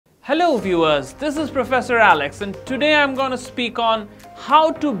Hello viewers, this is Professor Alex and today I'm going to speak on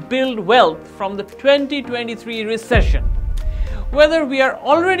how to build wealth from the 2023 recession. Whether we are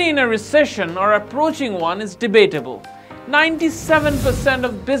already in a recession or approaching one is debatable. 97%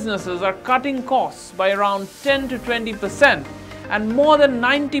 of businesses are cutting costs by around 10 to 20%, and more than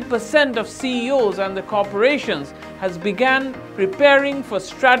 90% of CEOs and the corporations has begun preparing for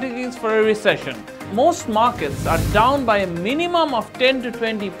strategies for a recession. Most markets are down by a minimum of 10 to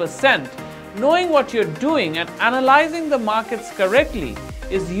 20%. Knowing what you're doing and analyzing the markets correctly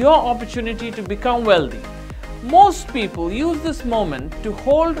is your opportunity to become wealthy. Most people use this moment to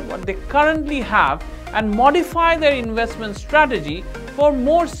hold what they currently have and modify their investment strategy for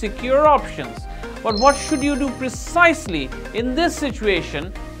more secure options. But what should you do precisely in this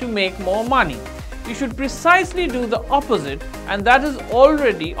situation to make more money? You should precisely do the opposite, and that is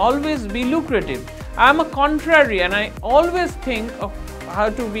always be lucrative. I am a contrarian and I always think of how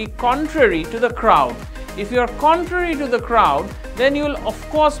to be contrary to the crowd. If you are contrary to the crowd, then you will of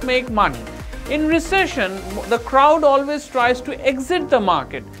course make money. In recession, the crowd always tries to exit the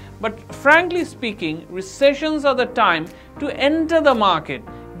market. But frankly speaking, recessions are the time to enter the market.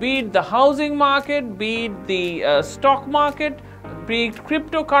 Be it the housing market, be it the stock market, be it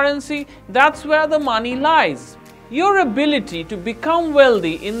cryptocurrency, that's where the money lies. Your ability to become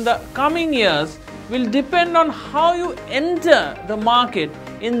wealthy in the coming years will depend on how you enter the market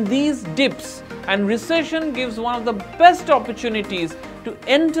in these dips, and recession gives one of the best opportunities to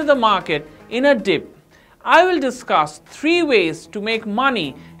enter the market in a dip. I will discuss 3 ways to make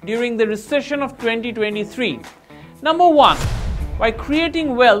money during the recession of 2023. Number 1, by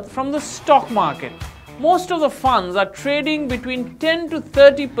creating wealth from the stock market. Most of the funds are trading between 10 to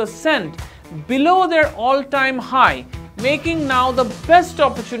 30% below their all-time high, making now the best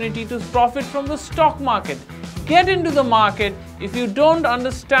opportunity to profit from the stock market. Get into the market. If you don't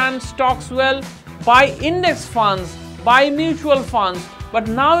understand stocks well, buy index funds, buy mutual funds, but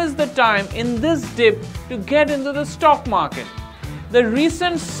now is the time in this dip to get into the stock market. The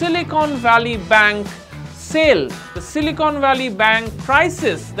recent Silicon Valley Bank sale, the Silicon Valley Bank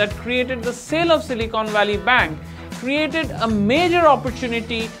crisis that created the sale of Silicon Valley Bank, created a major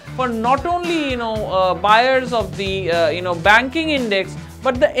opportunity for not only buyers of the banking index,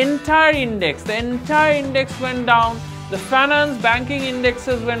 but the entire index. The entire index went down. The finance banking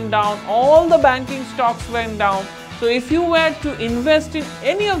indexes went down. All the banking stocks went down. So if you were to invest in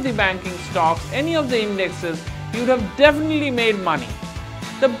any of the banking stocks, any of the indexes, you would have definitely made money.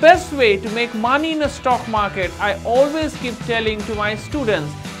 The best way to make money in a stock market, I always keep telling to my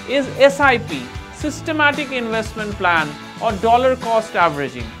students, is SIP, Systematic Investment Plan, or dollar cost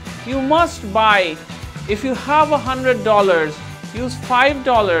averaging. You must buy, if you have $100, use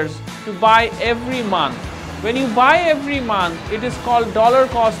 $5 to buy every month. When you buy every month, it is called dollar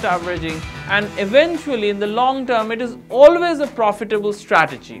cost averaging, and eventually in the long term, it is always a profitable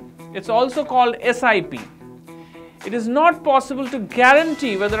strategy. It's also called SIP. It is not possible to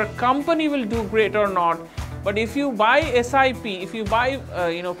guarantee whether a company will do great or not, but if you buy SIP, if you buy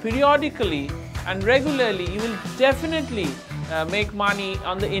periodically and regularly, you will definitely make money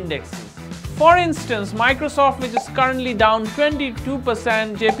on the indexes. For instance, Microsoft, which is currently down 22%,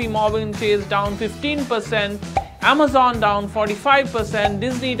 JP Morgan Chase down 15%, Amazon down 45%,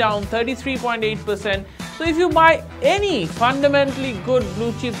 Disney down 33.8%. So if you buy any fundamentally good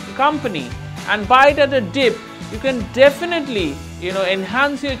blue chip company and buy it at a dip, you can definitely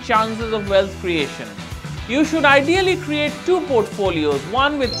enhance your chances of wealth creation. You should ideally create 2 portfolios,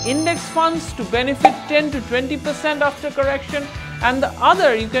 one with index funds to benefit 10 to 20% after correction, and the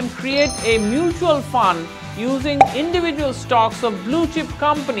other you can create a mutual fund using individual stocks of blue chip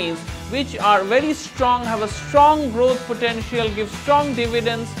companies which are very strong, have a strong growth potential, give strong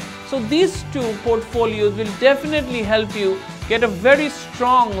dividends. So these 2 portfolios will definitely help you get a very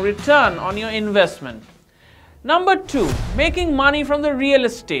strong return on your investment. Number 2, making money from the real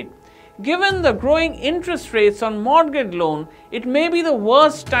estate. Given the growing interest rates on mortgage loan, it may be the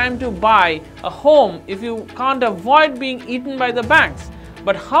worst time to buy a home if you can't avoid being eaten by the banks.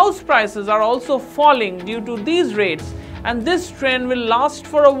 But house prices are also falling due to these rates, and this trend will last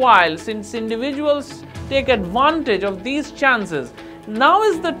for a while since individuals take advantage of these chances. Now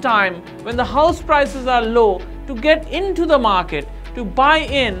is the time when the house prices are low to get into the market, to buy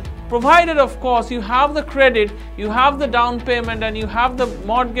in, provided of course you have the credit, you have the down payment, and you have the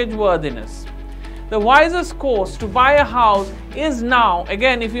mortgage worthiness. The wisest course to buy a house is now,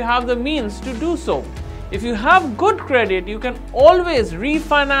 again if you have the means to do so. If you have good credit, you can always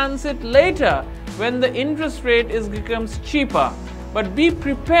refinance it later when the interest rate becomes cheaper. But be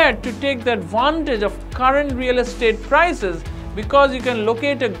prepared to take the advantage of current real estate prices because you can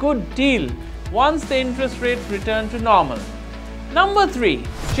locate a good deal once the interest rates return to normal. Number 3,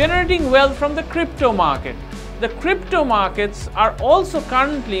 generating wealth from the crypto market. The crypto markets are also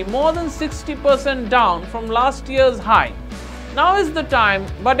currently more than 60% down from last year's high. Now is the time,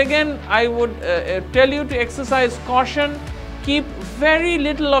 but again I would tell you to exercise caution. Keep very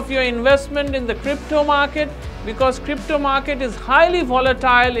little of your investment in the crypto market, because crypto market is highly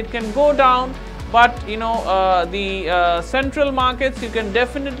volatile. It can go down, but the central markets, you can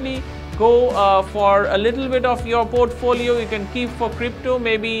definitely go for a little bit of your portfolio. You can keep for crypto,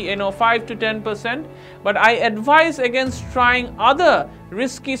 maybe 5 to 10%, but I advise against trying other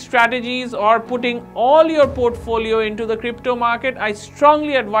risky strategies or putting all your portfolio into the crypto market. I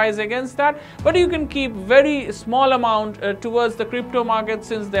strongly advise against that, but you can keep very small amount towards the crypto market.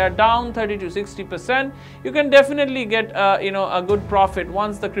 Since they are down 30 to 60%, you can definitely get a good profit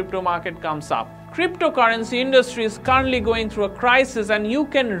once the crypto market comes up. Cryptocurrency industry is currently going through a crisis, and you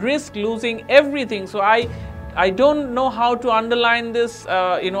can risk losing everything. So I don't know how to underline this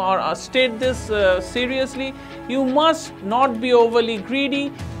or state this seriously. You must not be overly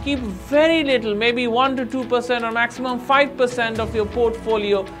greedy. Keep very little, maybe 1 to 2% or maximum 5% of your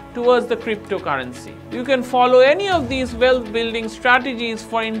portfolio towards the cryptocurrency. You can follow any of these wealth building strategies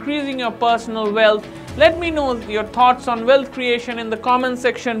for increasing your personal wealth. Let me know your thoughts on wealth creation in the comment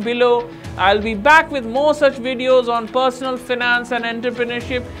section below. I'll be back with more such videos on personal finance and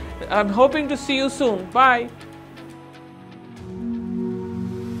entrepreneurship. I'm hoping to see you soon. Bye.